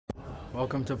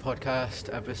Welcome to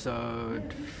podcast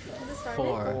episode Has it started?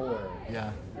 4.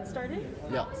 Yeah, It started?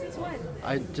 yeah. Since when?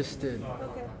 I just did.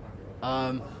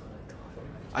 Okay.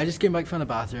 I just came back from the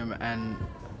bathroom and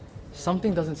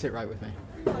something doesn't sit right with me.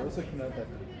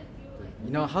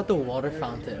 You know how the water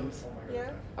fountains Yeah?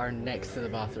 are next to the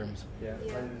bathrooms? Yeah.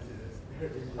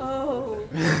 Oh.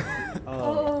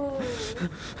 Oh.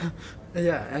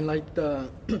 Yeah, and like the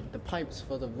pipes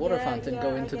for the water Yeah, fountain yeah, go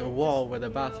I into the get it. wall where the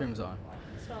Yeah. bathrooms are.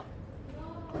 Stop.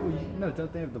 No,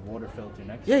 don't they have the water filter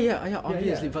next? Yeah,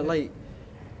 obviously, yeah. but like,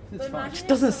 It's fine. imagine Just if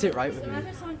doesn't some- sit right with me. Imagine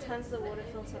if someone turns the water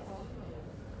filter off.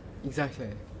 exactly.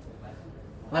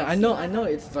 Like I know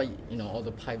it's like, you know, all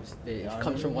the pipes, it Yeah, I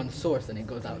comes from know. one source and it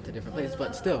goes out to different places,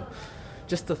 but still,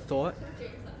 just the thought,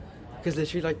 because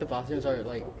literally like the bathrooms are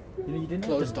like You know, you didn't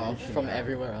closed have to off mention from that.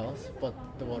 everywhere else, but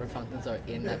the water fountains are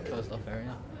in that closed off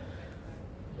area.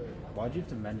 Why'd you have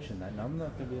to mention that? Now I'm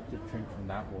not gonna be able to drink from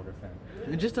that water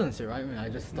fountain. It just doesn't sit right with me. I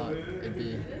just thought it'd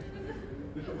be.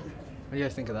 What do you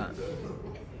guys think of that?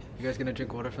 You guys gonna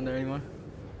drink water from there anymore?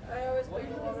 I always bring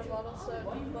a water bottle, so it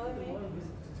doesn't bother me.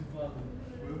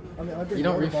 I mean, I drink You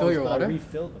don't water refill bottles, your but I water?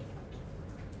 refill them.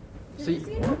 So Did you you-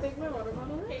 see how big my water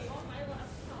bottle is?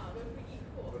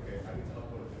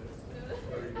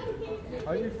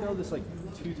 I refill this like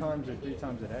 2 times or 3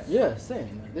 times a day. Yeah,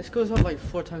 same. This goes up like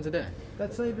 4 times a day.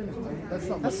 That's not even. That's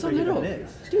not. That's so much bigger little. than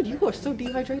this. Dude, you are so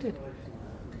dehydrated.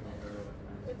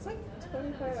 It's like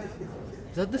 25 ounces.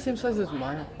 Is that the same size as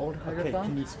my old hydro Okay, flask?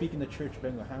 can you speak in the church,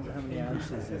 Bengal? How many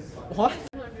ounces is? What?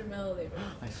 100 milliliters.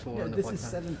 I swore Yeah, on the this podcast. is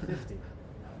 750.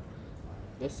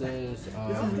 This is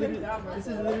This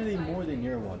is literally more than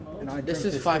your one. And I this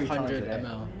drink is 3 times 500 a day.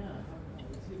 ml.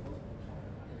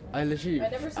 I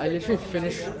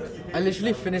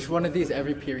literally finish one of these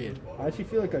every period. I actually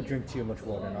feel like I drink too much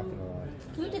water. Not gonna lie.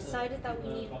 Who decided that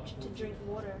we need to drink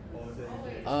water?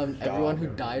 Everyone who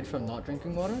died from not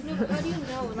drinking water. No, but how do you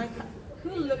know? Like, who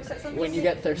looks at something? When you and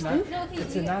get thirsty. No, okay,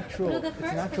 It's a you- natural. no, the It's a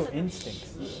first natural person-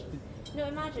 instinct. No,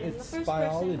 imagine. It's the first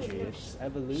biology. Person who It's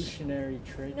evolutionary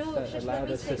traits No, that just allowed let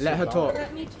me us to say- Let her survive. talk.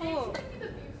 Let me talk.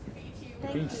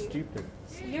 Thank Being you. stupid.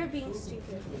 You're being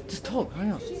stupid. Just talk.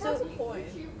 Hurry up. She has a point.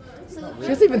 So the She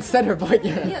hasn't even said her point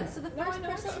yet. Yeah, so the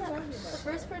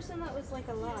first person that was like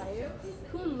alive,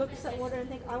 who looks at water and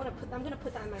think, I'm gonna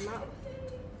put that in my mouth.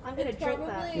 I'm gonna drink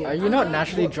that. Are you not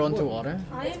naturally drawn to water?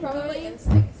 I am probably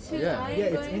instinct. Yeah. I am Yeah,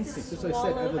 it's going instinct. to That's why I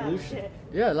said swallow that evolution. shit.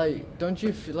 Yeah, like, don't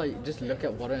you feel like just look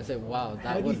at water and say, wow, How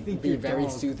that do you would think be your very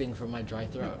dog- soothing for my dry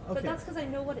throat? But that's because I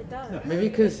know what it does. Maybe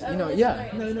because, you know,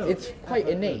 yeah, No. it's quite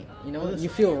innate. You know, you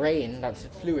feel rain, that's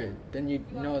fluid. Then you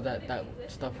know that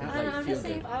stuff would And like I'm feel just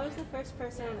saying, good. if I was the first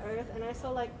person on Earth and I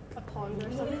saw like a pond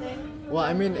or something, Well,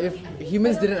 I mean, if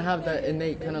humans didn't have that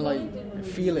innate kind of like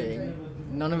feeling,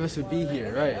 none of us would be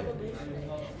here, right?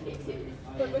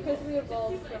 But because we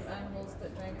evolved from animals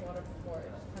that drank water before,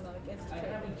 it's kind of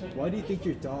like instituted. Why do you think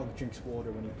your dog drinks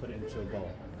water when you put it into a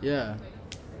bowl? Yeah.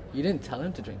 You didn't tell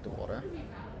him to drink the water.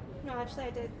 no, actually I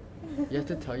did. You have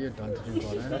to tell your dog to drink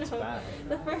water. That's bad.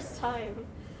 The first time.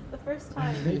 The first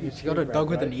time. She got a dog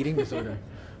with an eating disorder.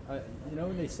 You know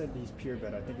when they said he's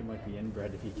purebred, I think it might be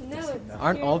inbred if he No, doesn't it's- know.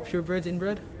 Aren't all purebreds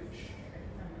inbred?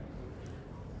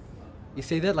 You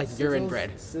say that like you're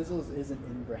inbred. Sizzles isn't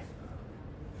inbred.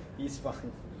 He's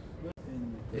fine.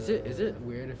 Is it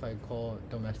weird if I call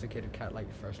domesticated cat like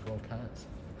first world cats,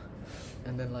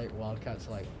 and then like wild cats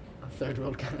like third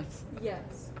world cats?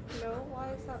 Yes. No,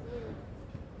 why is that weird?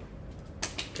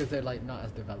 Because they're like not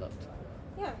as developed,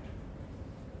 Yeah,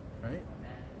 right?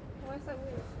 why is that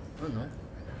weird? I don't know.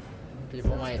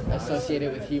 People might associate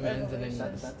it with humans, and then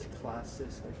That's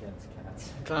classist against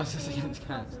cats. classes against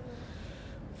cats.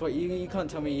 But you can't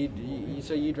tell me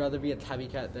so you'd rather be a tabby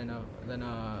cat than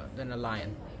a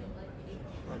lion.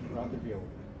 I'd rather be a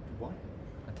what?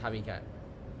 A tabby cat.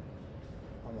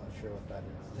 I'm not sure what that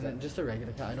is. Isn't it just a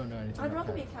regular cat? I don't know anything. I'd about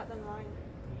rather be a cats. cat than a lion.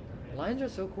 Lions are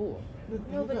so cool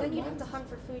No, but then you'd have to hunt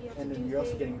for food, you have And to then do you're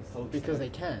also things. getting poached. because they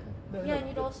can. Yeah, and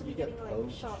you'd also be you get getting like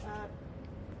poached. shot at.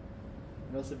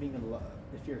 And also being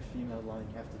if you're a female lion,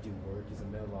 you have to do work. As a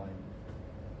male lion,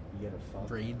 you get a fuck.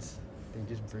 Breeds. They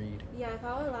just breed. Yeah, if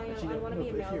I were a lion, Actually, I want to no, be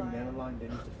a but male if you're a lion. male lion, then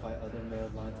you have to fight other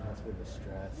male lions, and that's a bit of a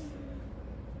stress.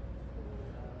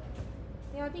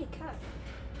 Yeah, I'd be a cat.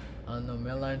 No,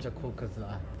 male lions are cool because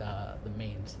the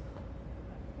manes.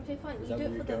 Okay, fine. Is You that do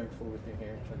what it you're for going the. for with your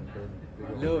hair, trying to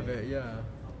build? A little bit, yeah.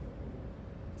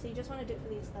 So you just want to do it for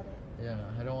the aesthetic. Yeah,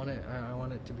 I don't want it. I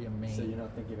want it to be a mane. So you're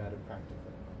not thinking about it practically.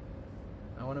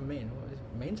 I want a mane.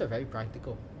 Manes are very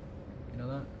practical. You know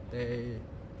that? They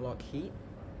block heat.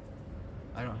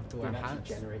 I don't have to They wear can actually hats.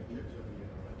 generate heat.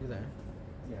 Do they?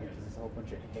 Yeah, because there's a whole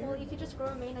bunch of hair. Well, you could just grow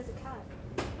a mane as a cat.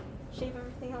 shave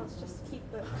everything else. Just keep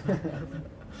the.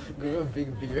 Grow a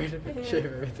big beard, Yeah. shave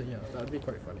everything else. That'd be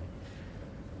quite funny.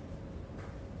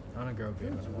 I wanna grow a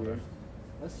beard It's when I'm older. weird.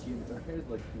 Us humans, our hair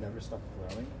like never stop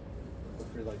growing. But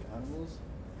for like animals,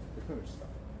 they pretty much stop.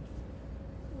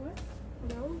 What?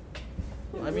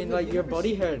 No. I mean, like your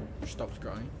body hair stops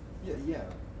growing. Yeah.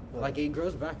 But Like it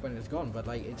grows back when it's gone, but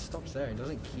like it stops there. It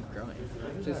doesn't keep growing.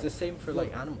 So it's the same for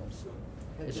like animals.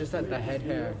 It's just that the head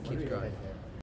hair keeps growing.